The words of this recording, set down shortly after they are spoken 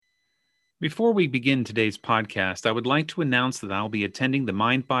Before we begin today's podcast, I would like to announce that I'll be attending the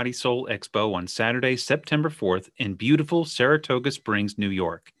Mind, Body, Soul Expo on Saturday, September 4th in beautiful Saratoga Springs, New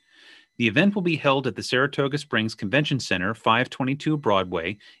York. The event will be held at the Saratoga Springs Convention Center, 522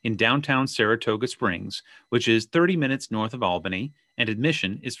 Broadway, in downtown Saratoga Springs, which is 30 minutes north of Albany, and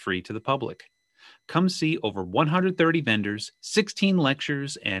admission is free to the public. Come see over 130 vendors, 16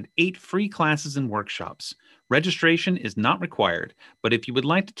 lectures, and 8 free classes and workshops. Registration is not required, but if you would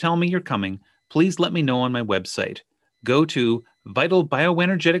like to tell me you're coming, please let me know on my website. Go to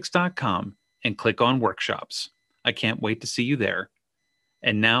vitalbioenergetics.com and click on workshops. I can't wait to see you there.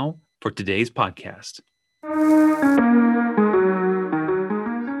 And now for today's podcast.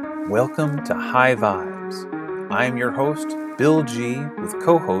 Welcome to High Vibes. I am your host, Bill G, with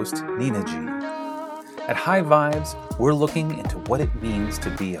co-host Nina G. At High Vibes, we're looking into what it means to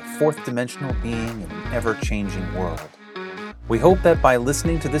be a fourth-dimensional being in an ever-changing world. We hope that by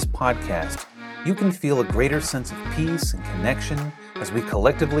listening to this podcast, you can feel a greater sense of peace and connection as we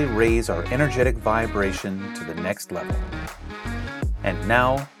collectively raise our energetic vibration to the next level. And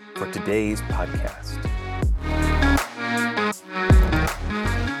now for today's podcast.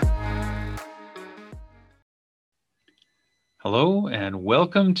 Hello and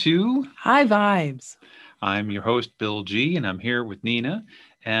welcome to High Vibes. I'm your host, Bill G, and I'm here with Nina.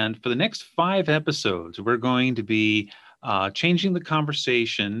 And for the next 5 episodes, we're going to be changing the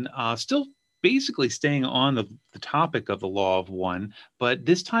conversation, still basically staying on the topic of the Law of One, but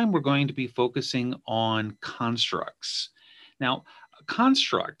this time we're going to be focusing on constructs. Now, a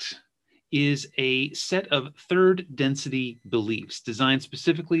construct is a set of third density beliefs designed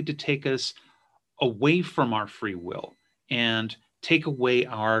specifically to take us away from our free will and take away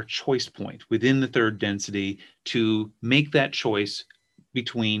our choice point within the third density to make that choice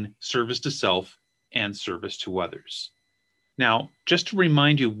between service to self and service to others. Now, just to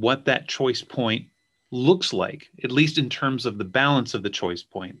remind you what that choice point looks like, at least in terms of the balance of the choice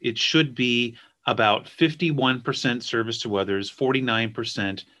point, it should be about 51% service to others,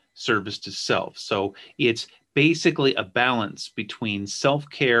 49% service to self. So it's basically a balance between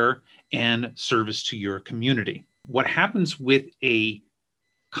self-care and service to your community. What happens with a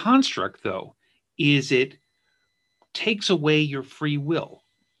construct, though, is it takes away your free will.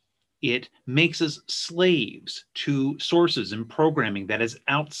 It makes us slaves to sources and programming that is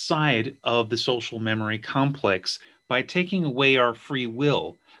outside of the social memory complex. By taking away our free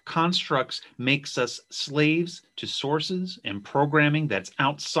will, constructs makes us slaves to sources and programming that's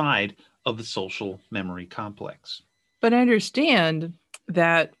outside of the social memory complex. But understand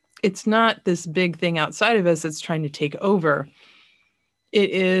that it's not this big thing outside of us that's trying to take over. It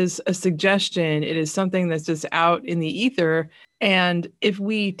is a suggestion. It is something that's just out in the ether. And if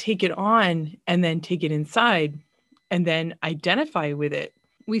we take it on and then take it inside and then identify with it,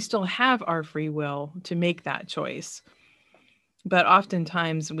 we still have our free will to make that choice. But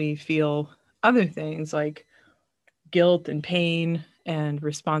oftentimes we feel other things like guilt and pain and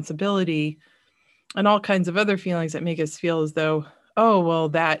responsibility and all kinds of other feelings that make us feel as though, oh, well,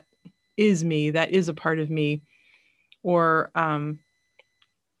 that is me. That is a part of me. Or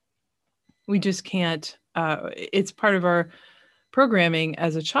we just can't, it's part of our programming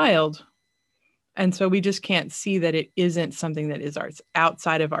as a child. And so we just can't see that it isn't something that is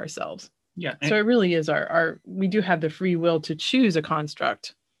outside of ourselves. Yeah. So it really is we do have the free will to choose a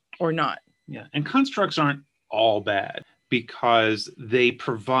construct or not. Yeah. And constructs aren't all bad because they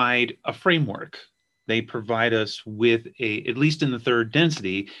provide a framework. They provide us with at least in the third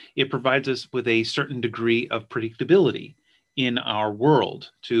density, it provides us with a certain degree of predictability in our world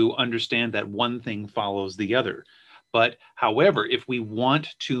to understand that one thing follows the other. But however, if we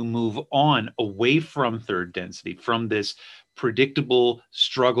want to move on away from third density, from this predictable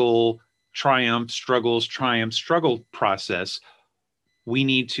struggle, triumph, struggles, triumph, struggle process, we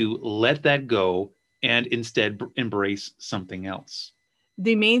need to let that go and instead embrace something else.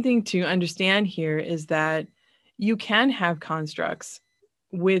 The main thing to understand here is that you can have constructs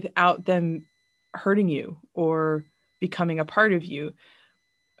without them hurting you or becoming a part of you.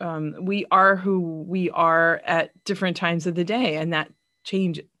 We are who we are at different times of the day, and that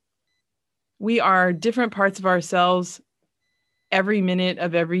changes. We are different parts of ourselves every minute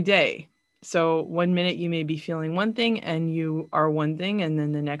of every day. So 1 minute you may be feeling one thing and you are one thing, and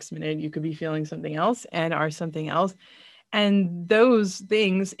then the next minute you could be feeling something else and are something else. And those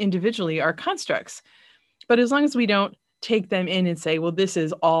things individually are constructs. But as long as we don't take them in and say, well, this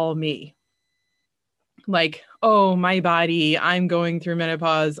is all me. Like, oh, my body, I'm going through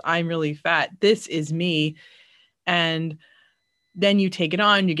menopause, I'm really fat, this is me. And then you take it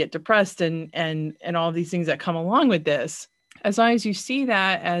on, you get depressed and all these things that come along with this. As long as you see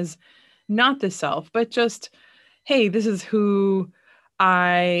that as not the self, but just, hey, this is who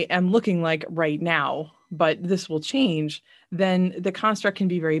I am looking like right now, but this will change, then the construct can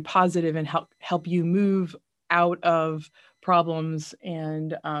be very positive and help you move out of problems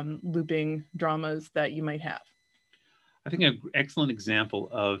and looping dramas that you might have. I think an excellent example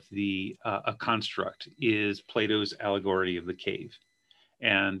of a construct is Plato's allegory of the cave.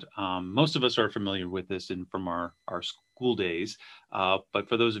 And most of us are familiar with this from our school days. But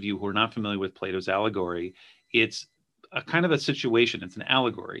for those of you who are not familiar with Plato's allegory, it's a kind of a situation, it's an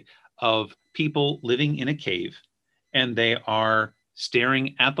allegory of people living in a cave, and they are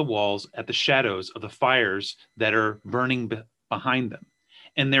staring at the walls, at the shadows of the fires that are burning behind them.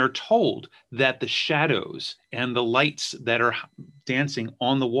 And they're told that the shadows and the lights that are dancing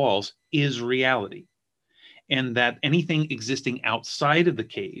on the walls is reality. And that anything existing outside of the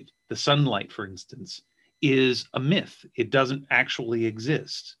cave, the sunlight, for instance, is a myth. It doesn't actually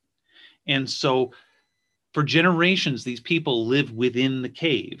exist. And so for generations, these people live within the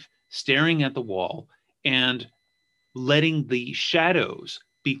cave, staring at the wall and letting the shadows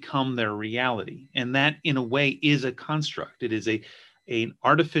become their reality. And that, in a way, is a construct. It is an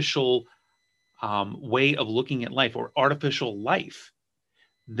artificial way of looking at life, or artificial life,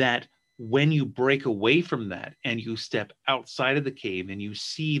 that when you break away from that and you step outside of the cave and you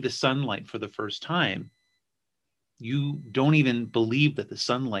see the sunlight for the first time, you don't even believe that the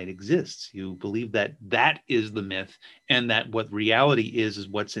sunlight exists. You believe that that is the myth, and that what reality is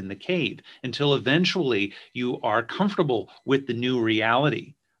what's in the cave, until eventually you are comfortable with the new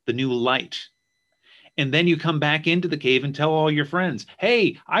reality, the new light. And then you come back into the cave and tell all your friends,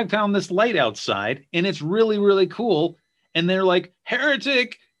 hey, I found this light outside and it's really, really cool. And they're like,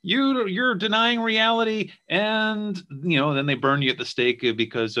 heretic, you're denying reality. And, then they burn you at the stake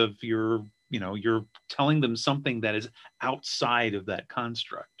because of you're telling them something that is outside of that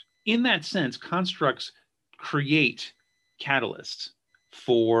construct. In that sense, constructs create catalysts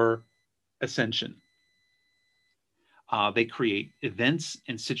for ascension. They create events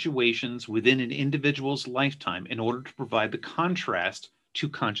and situations within an individual's lifetime in order to provide the contrast to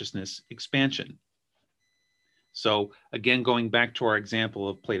consciousness expansion. So again, going back to our example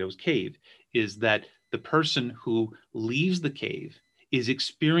of Plato's cave, is that the person who leaves the cave is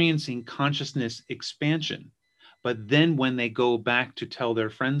experiencing consciousness expansion. But then when they go back to tell their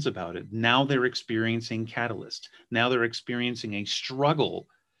friends about it, now they're experiencing catalyst. Now they're experiencing a struggle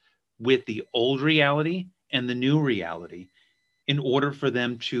with the old reality and the new reality, in order for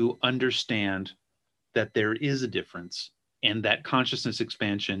them to understand that there is a difference, and that consciousness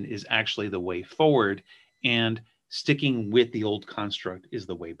expansion is actually the way forward, and sticking with the old construct is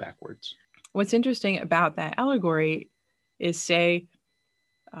the way backwards. What's interesting about that allegory is, say,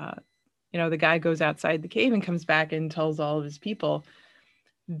 the guy goes outside the cave and comes back and tells all of his people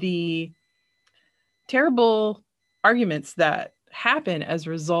the terrible arguments that happen as a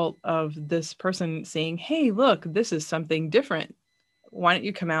result of this person saying, hey, look, this is something different. Why don't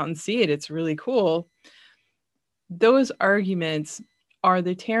you come out and see it? It's really cool. Those arguments are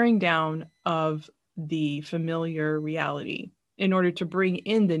the tearing down of the familiar reality in order to bring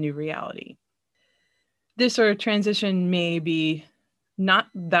in the new reality. This sort of transition may be not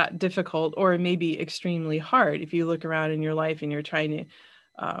that difficult, or it may be extremely hard. If you look around in your life and you're trying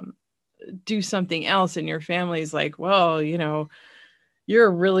to do something else, and your family's like, well,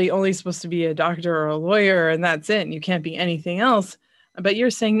 you're really only supposed to be a doctor or a lawyer and that's it, and you can't be anything else. But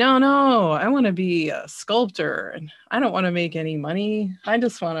you're saying, no, I want to be a sculptor and I don't want to make any money. I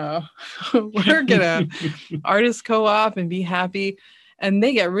just want to work at a artist co-op and be happy. And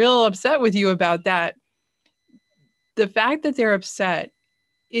they get real upset with you about that. The fact that they're upset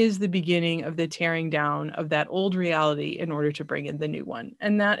is the beginning of the tearing down of that old reality in order to bring in the new one.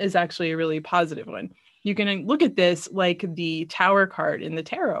 And that is actually a really positive one. You can look at this like the Tower card in the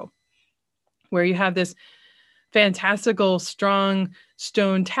tarot, where you have this fantastical, strong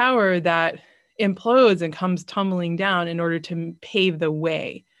stone tower that implodes and comes tumbling down in order to pave the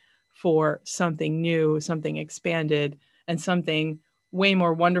way for something new, something expanded, and something way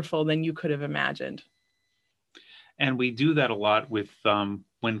more wonderful than you could have imagined. And we do that a lot with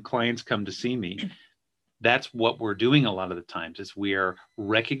when clients come to see me. That's what we're doing a lot of the times, is we are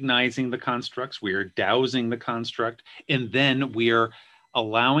recognizing the constructs, we are dowsing the construct, and then we are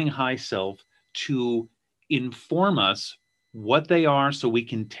allowing high self to inform us what they are so we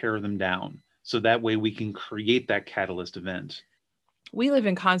can tear them down. So that way we can create that catalyst event. We live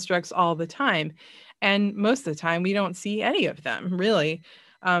in constructs all the time, and most of the time we don't see any of them, really.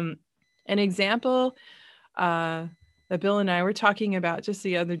 An example that Bill and I were talking about just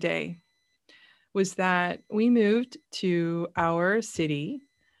the other day was that we moved to our city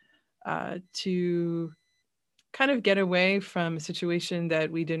to kind of get away from a situation that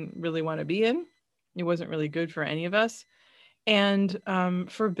we didn't really want to be in. It wasn't really good for any of us. And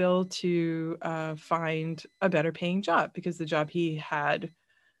for Bill to find a better paying job, because the job he had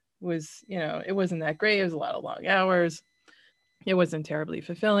was, it wasn't that great. It was a lot of long hours. It wasn't terribly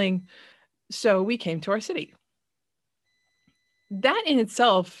fulfilling. So we came to our city. That in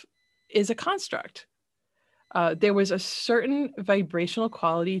itself is a construct. There was a certain vibrational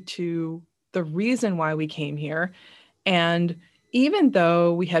quality to the reason why we came here. And even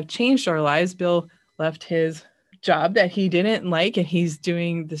though we have changed our lives, Bill left his job that he didn't like, and he's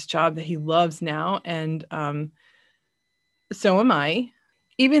doing this job that he loves now. And so am I.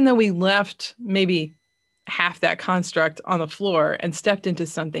 Even though we left maybe half that construct on the floor and stepped into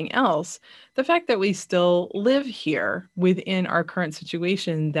something else, the fact that we still live here within our current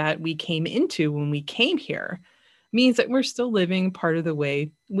situation that we came into when we came here means that we're still living part of the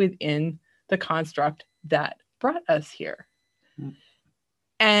way within the construct that brought us here. Mm.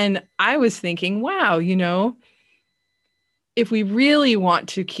 And I was thinking, wow, if we really want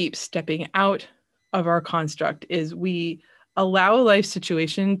to keep stepping out of our construct, is we allow a life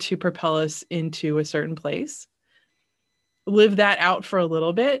situation to propel us into a certain place, live that out for a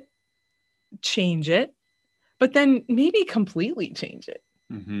little bit, change it, but then maybe completely change it.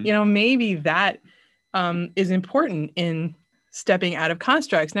 Mm-hmm. Maybe that is important in stepping out of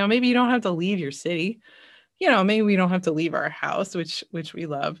constructs. Now, maybe you don't have to leave your city. Maybe we don't have to leave our house, which we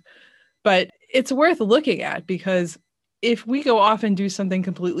love, but it's worth looking at, because if we go off and do something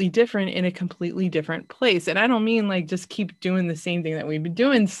completely different in a completely different place, and I don't mean like just keep doing the same thing that we've been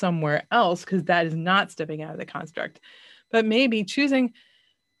doing somewhere else, because that is not stepping out of the construct, but maybe choosing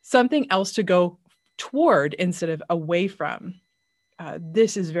something else to go toward instead of away from.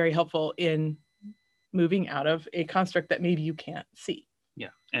 This is very helpful in moving out of a construct that maybe you can't see. Yeah.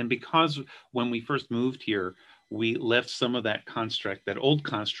 And because when we first moved here, we left some of that construct, that old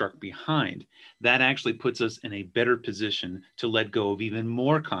construct behind, that actually puts us in a better position to let go of even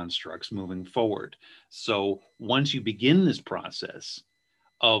more constructs moving forward. So once you begin this process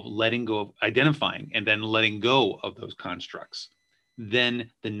of letting go of identifying and then letting go of those constructs, then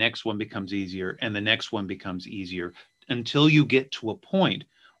the next one becomes easier and the next one becomes easier, until you get to a point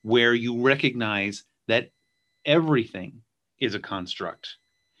where you recognize that everything is a construct,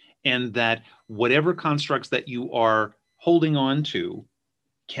 and that whatever constructs that you are holding on to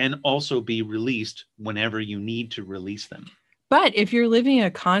can also be released whenever you need to release them. But if you're living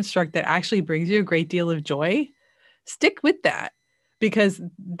a construct that actually brings you a great deal of joy, stick with that, because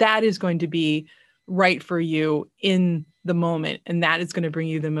that is going to be right for you in the moment. And that is going to bring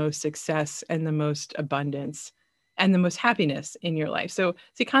you the most success and the most abundance and the most happiness in your life. So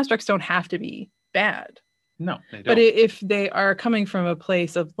see, constructs don't have to be bad. No, they don't. But if they are coming from a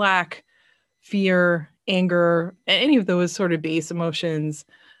place of lack, fear, anger, any of those sort of base emotions,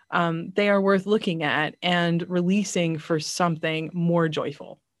 they are worth looking at and releasing for something more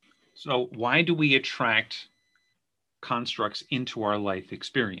joyful. So why do we attract constructs into our life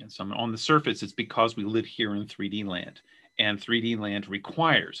experience? On the surface, it's because we live here in 3D land, and 3D land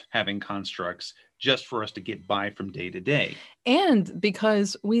requires having constructs just for us to get by from day to day. And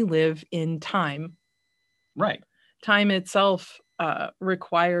because we live in time. Right. Time itself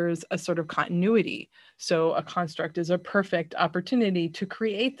requires a sort of continuity. So a construct is a perfect opportunity to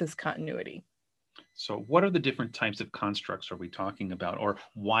create this continuity. So what are the different types of constructs are we talking about, or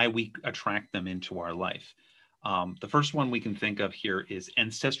why we attract them into our life? The first one we can think of here is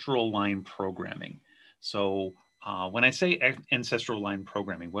ancestral line programming. So when I say ancestral line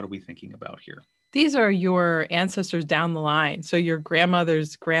programming, what are we thinking about here? These are your ancestors down the line. So your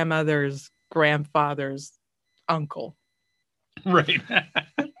grandmother's grandfather's uncle. Right.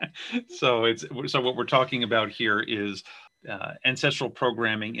 So what we're talking about here is ancestral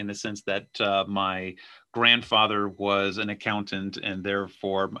programming, in the sense that my grandfather was an accountant, and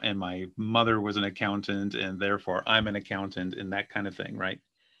my mother was an accountant, and therefore I'm an accountant, and that kind of thing, right?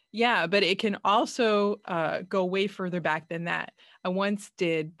 Yeah, but it can also go way further back than that. I once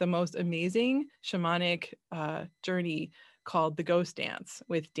did the most amazing shamanic journey called the Ghost Dance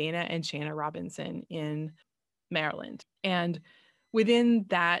with Dana and Shanna Robinson in Maryland. And within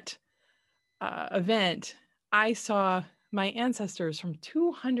that event, I saw my ancestors from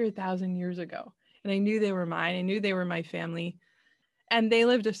 200,000 years ago. And I knew they were mine. I knew they were my family. And they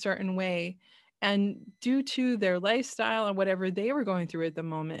lived a certain way. And due to their lifestyle and whatever they were going through at the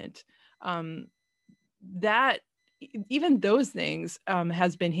moment, that even those things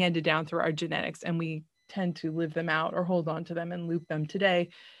has been handed down through our genetics, and we tend to live them out or hold on to them and loop them today,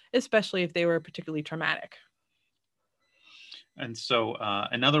 especially if they were particularly traumatic. And so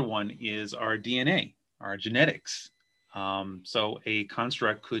another one is our DNA, our genetics. So a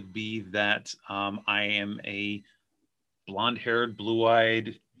construct could be that I am a blonde-haired,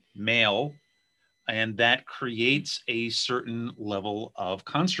 blue-eyed male, and that creates a certain level of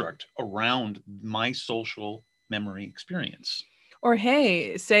construct around my social memory experience. Or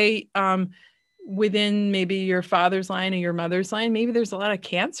hey, say within maybe your father's line or your mother's line, maybe there's a lot of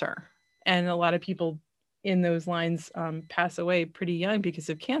cancer, and a lot of people in those lines pass away pretty young because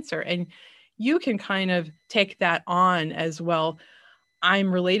of cancer. And you can kind of take that on as well.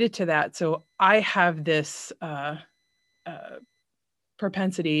 I'm related to that, so I have this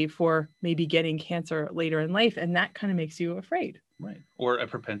propensity for maybe getting cancer later in life, and that kind of makes you afraid. Right. Or a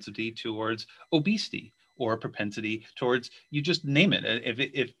propensity towards obesity, or a propensity towards, you just name it.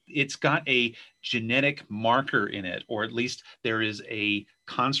 If it's got a genetic marker in it, or at least there is a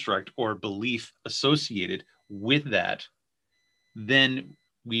construct or belief associated with that, then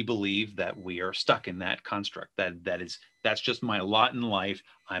we believe that we are stuck in that construct. That's just my lot in life.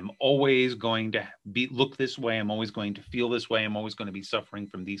 I'm always going to look this way. I'm always going to feel this way. I'm always going to be suffering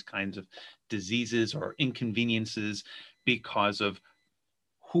from these kinds of diseases or inconveniences because of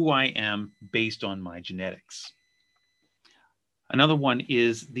who I am based on my genetics. Another one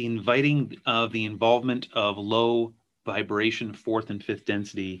is the inviting of the involvement of low vibration fourth and fifth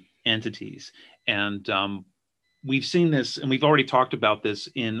density entities. And we've seen this, and we've already talked about this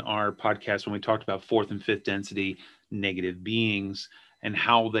in our podcast when we talked about fourth and fifth density negative beings and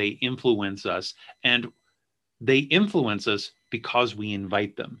how they influence us. And they influence us because we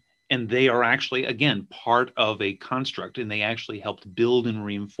invite them. And they are actually, again, part of a construct, and they actually helped build and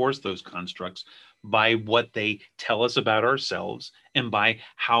reinforce those constructs by what they tell us about ourselves and by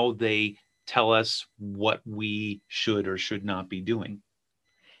how they tell us what we should or should not be doing.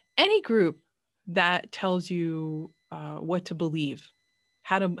 Any group that tells you what to believe,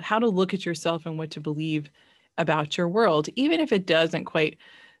 how to look at yourself and what to believe about your world, even if it doesn't quite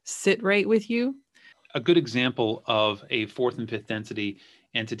sit right with you. A good example of a fourth and fifth density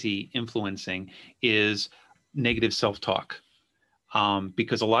entity influencing is negative self-talk.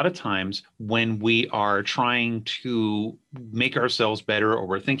 Because a lot of times when we are trying to make ourselves better, or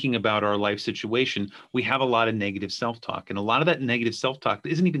we're thinking about our life situation, we have a lot of negative self-talk. And a lot of that negative self-talk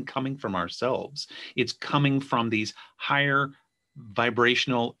isn't even coming from ourselves. It's coming from these higher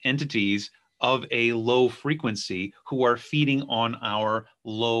vibrational entities of a low frequency who are feeding on our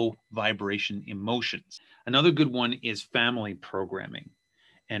low vibration emotions. Another good one is family programming.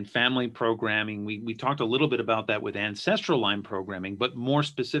 And family programming, we talked a little bit about that with ancestral line programming, but more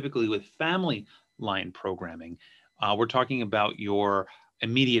specifically with family line programming, we're talking about your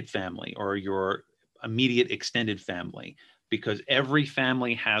immediate family or your immediate extended family, because every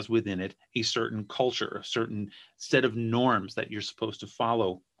family has within it a certain culture, a certain set of norms that you're supposed to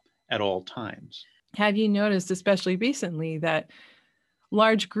follow at all times. Have you noticed, especially recently, that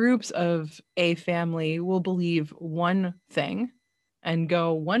large groups of a family will believe one thing and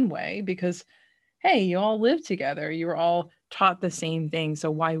go one way because, hey, you all live together. You're all taught the same thing.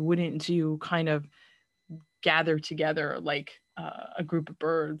 So why wouldn't you kind of gather together like a group of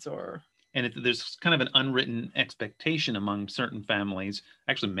birds? Or and there's kind of an unwritten expectation among certain families,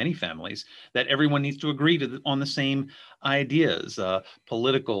 actually many families, that everyone needs to agree on the same ideas,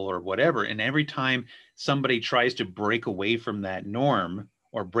 political or whatever. And every time somebody tries to break away from that norm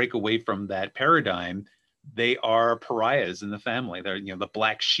or break away from that paradigm, they are pariahs in the family. They're, the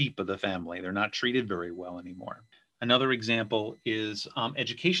black sheep of the family. They're not treated very well anymore. Another example is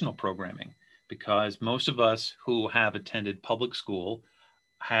educational programming, because most of us who have attended public school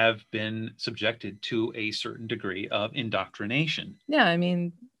have been subjected to a certain degree of indoctrination. Yeah, I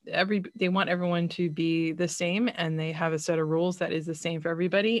mean, they want everyone to be the same, and they have a set of rules that is the same for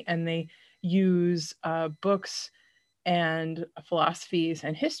everybody, and they use books and philosophies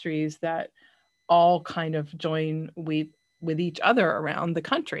and histories that all kind of join with each other around the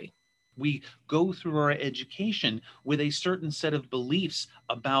country. We go through our education with a certain set of beliefs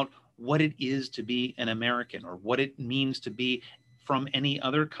about what it is to be an American, or what it means to be from any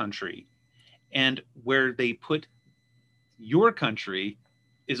other country, and where they put your country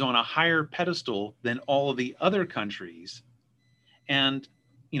is on a higher pedestal than all of the other countries. And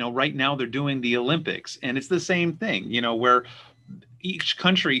right now they're doing the Olympics, and it's the same thing, where each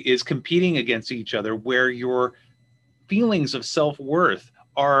country is competing against each other, where your feelings of self-worth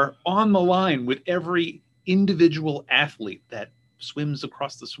are on the line with every individual athlete that swims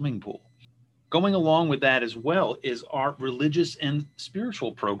across the swimming pool. Going along with that as well is our religious and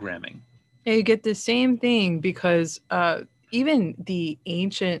spiritual programming. You get the same thing because even the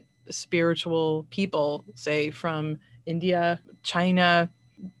ancient spiritual people, say from India, China.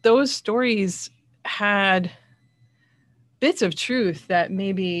 Those stories had bits of truth that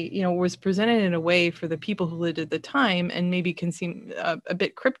maybe, was presented in a way for the people who lived at the time and maybe can seem a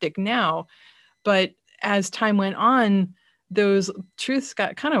bit cryptic now. But as time went on, those truths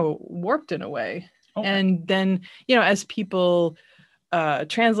got kind of warped in a way. Okay. And then, as people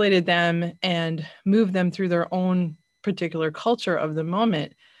translated them and moved them through their own particular culture of the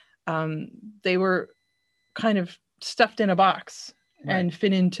moment, they were kind of stuffed in a box and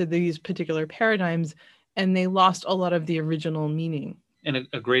fit into these particular paradigms, and they lost a lot of the original meaning. And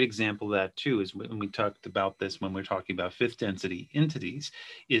a great example of that too is when we talked about this, when we're talking about fifth density entities,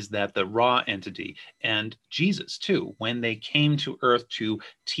 is that the Ra entity and Jesus too, when they came to Earth to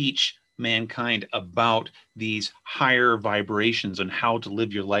teach mankind about these higher vibrations and how to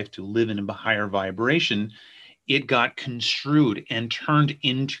live your life, to live in a higher vibration, it got construed and turned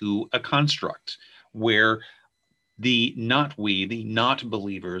into a construct where the not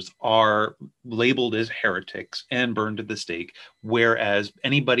believers are labeled as heretics and burned at the stake, whereas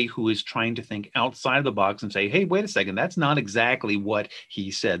anybody who is trying to think outside the box and say, hey, wait a second, that's not exactly what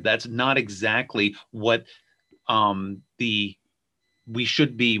he said. That's not exactly what we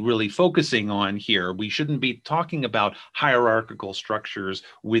should be really focusing on here. We shouldn't be talking about hierarchical structures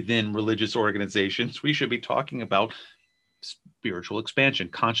within religious organizations. We should be talking about spiritual expansion,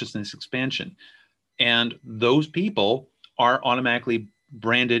 consciousness expansion. And those people are automatically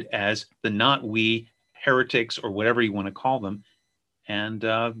branded as the not we heretics or whatever you want to call them. And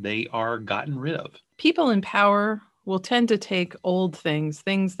they are gotten rid of. People in power will tend to take old things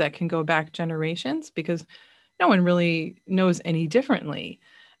that can go back generations, because no one really knows any differently,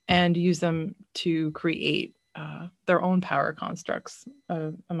 and use them to create their own power constructs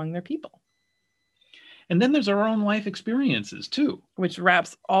among their people. And then there's our own life experiences too, which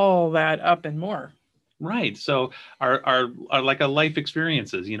wraps all that up and more. Right. So our like a life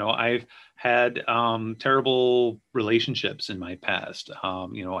experiences, I've had terrible relationships in my past.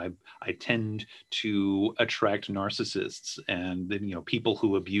 I tend to attract narcissists and then, people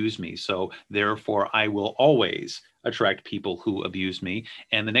who abuse me. So therefore I will always attract people who abuse me.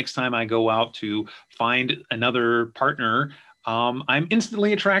 And the next time I go out to find another partner, I'm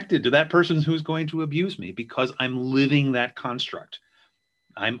instantly attracted to that person who's going to abuse me because I'm living that construct.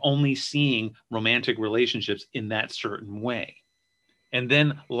 I'm only seeing romantic relationships in that certain way. And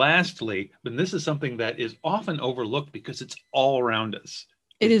then lastly, and this is something that is often overlooked because it's all around us.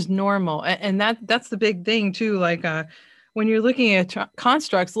 It is normal. And that's the big thing too. Like when you're looking at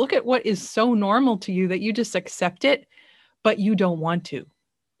constructs, look at what is so normal to you that you just accept it, but you don't want to.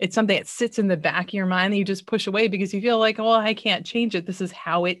 It's something that sits in the back of your mind that you just push away because you feel like, well, I can't change it. This is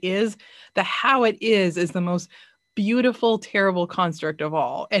how it is. The how it is the most beautiful, terrible construct of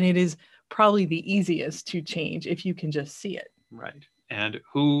all. And it is probably the easiest to change if you can just see it. Right. And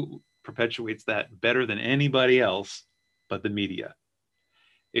who perpetuates that better than anybody else but the media?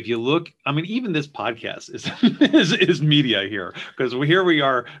 If you look, even this podcast is media here, because here we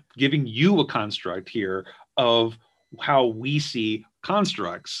are giving you a construct here of how we see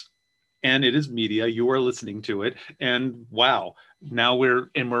constructs, and it is media. You are listening to it, and wow, now what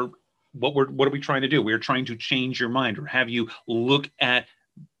are we trying to do? We're trying to change your mind or have you look at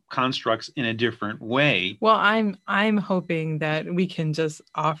constructs in a different way. Well, I'm hoping that we can just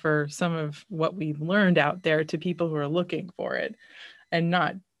offer some of what we've learned out there to people who are looking for it, and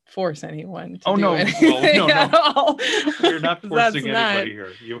not force anyone to do anything at all. We're not forcing anybody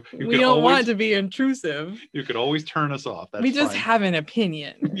here. We don't want to be intrusive. You could always turn us off. We just have an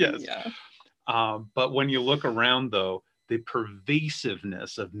opinion. Yes. Yeah. But when you look around, though, the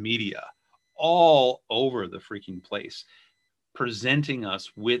pervasiveness of media all over the freaking place, presenting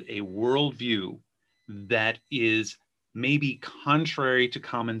us with a worldview that is maybe contrary to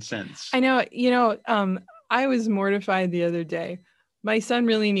common sense. I know, I was mortified the other day. My son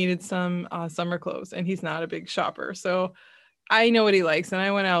really needed some summer clothes, and he's not a big shopper. So I know what he likes. And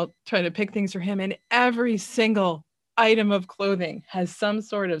I went out trying to pick things for him, and every single item of clothing has some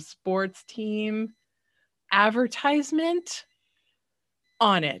sort of sports team advertisement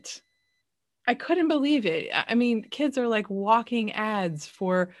on it. I couldn't believe it. Kids are like walking ads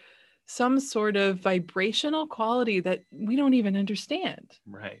for some sort of vibrational quality that we don't even understand.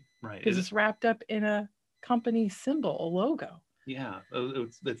 Right. Because it's wrapped up in a company symbol, a logo. Yeah,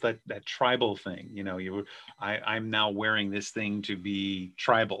 it's that tribal thing. I'm now wearing this thing to be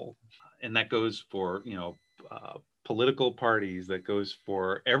tribal, and that goes for political parties. That goes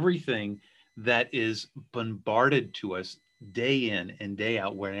for everything that is bombarded to us day in and day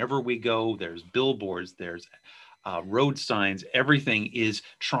out. Wherever we go, there's billboards, there's road signs, everything is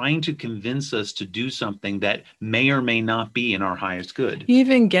trying to convince us to do something that may or may not be in our highest good. You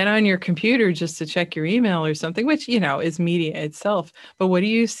even get on your computer just to check your email or something, which, is media itself. But what do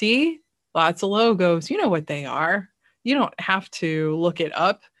you see? Lots of logos. You know what they are. You don't have to look it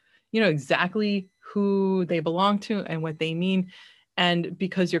up. You know exactly who they belong to and what they mean. And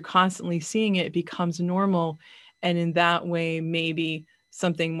because you're constantly seeing it, it becomes normal. And in that way, maybe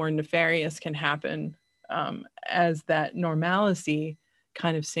something more nefarious can happen as that normalcy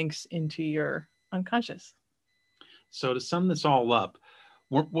kind of sinks into your unconscious. So to sum this all up,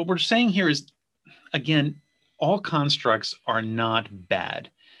 what we're saying here is, again, all constructs are not bad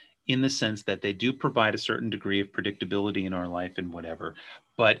in the sense that they do provide a certain degree of predictability in our life and whatever.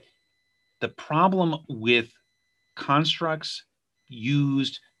 But the problem with constructs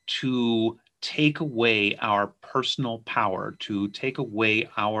used to take away our personal power, to take away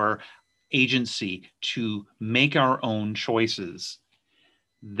our agency, to make our own choices,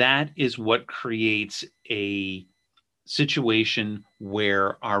 that is what creates a situation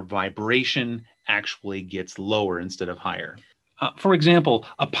where our vibration actually gets lower instead of higher. For example,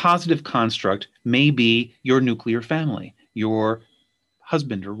 a positive construct may be your nuclear family, your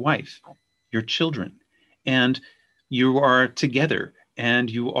husband or wife, your children, and you are together and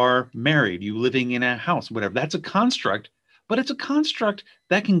you are married, you living in a house, whatever. That's a construct, but it's a construct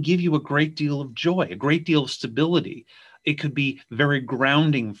that can give you a great deal of joy, a great deal of stability. It could be very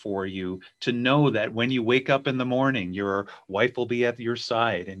grounding for you to know that when you wake up in the morning, your wife will be at your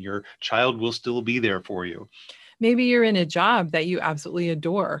side and your child will still be there for you. Maybe you're in a job that you absolutely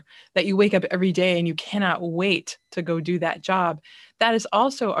adore, that you wake up every day and you cannot wait to go do that job. That is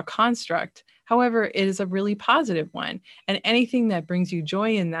also a construct. However, it is a really positive one. And anything that brings you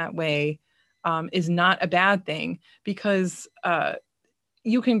joy in that way is not a bad thing, because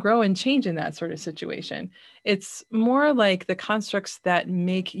you can grow and change in that sort of situation. It's more like the constructs that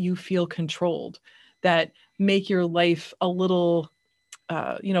make you feel controlled, that make your life a little,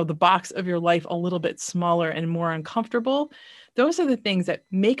 the box of your life a little bit smaller and more uncomfortable. Those are the things that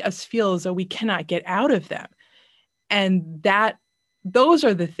make us feel as though we cannot get out of them. And those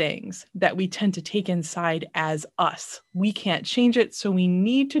are the things that we tend to take inside as us. We can't change it, so we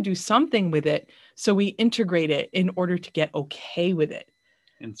need to do something with it. So we integrate it in order to get okay with it.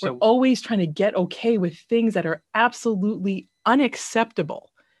 And so we're always trying to get okay with things that are absolutely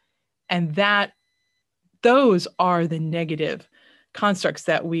unacceptable. And those are the negative constructs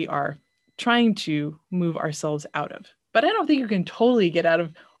that we are trying to move ourselves out of. But I don't think you can totally get out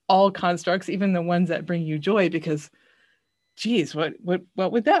of all constructs, even the ones that bring you joy, because geez, what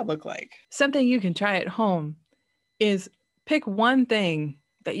would that look like? Something you can try at home is pick one thing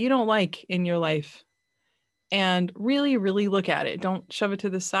that you don't like in your life and really, really look at it. Don't shove it to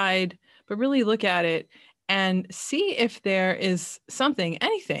the side, but really look at it and see if there is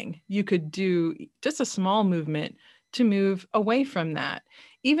anything you could do, just a small movement to move away from that,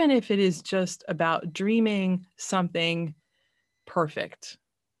 even if it is just about dreaming something perfect.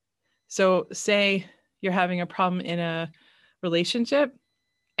 So say you're having a problem in a relationship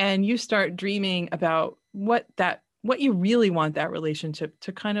and you start dreaming about what you really want that relationship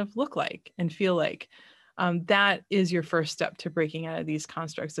to kind of look like and feel like. That is your first step to breaking out of these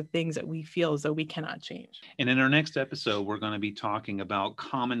constructs of things that we feel as though we cannot change. And in our next episode, we're going to be talking about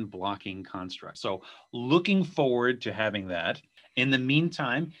common blocking constructs. So looking forward to having that. In the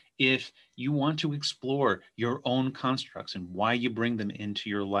meantime, if you want to explore your own constructs and why you bring them into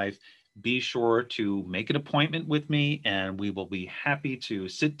your life, be sure to make an appointment with me, and we will be happy to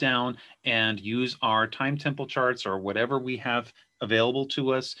sit down and use our time temple charts or whatever we have available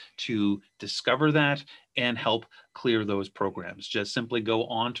to us to discover that and help clear those programs. Just simply go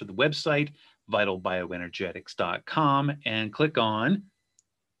on to the website, vitalbioenergetics.com, and click on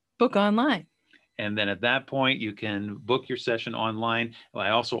Book Online. And then at that point, you can book your session online. I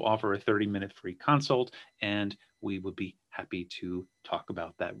also offer a 30-minute free consult, and we would be happy to talk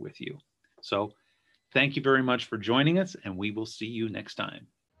about that with you. So thank you very much for joining us, and we will see you next time.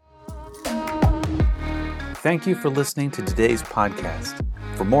 Thank you for listening to today's podcast.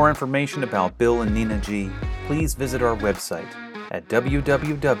 For more information about Bill and Nina G, please visit our website at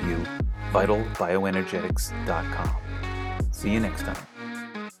www.vitalbioenergetics.com. See you next time.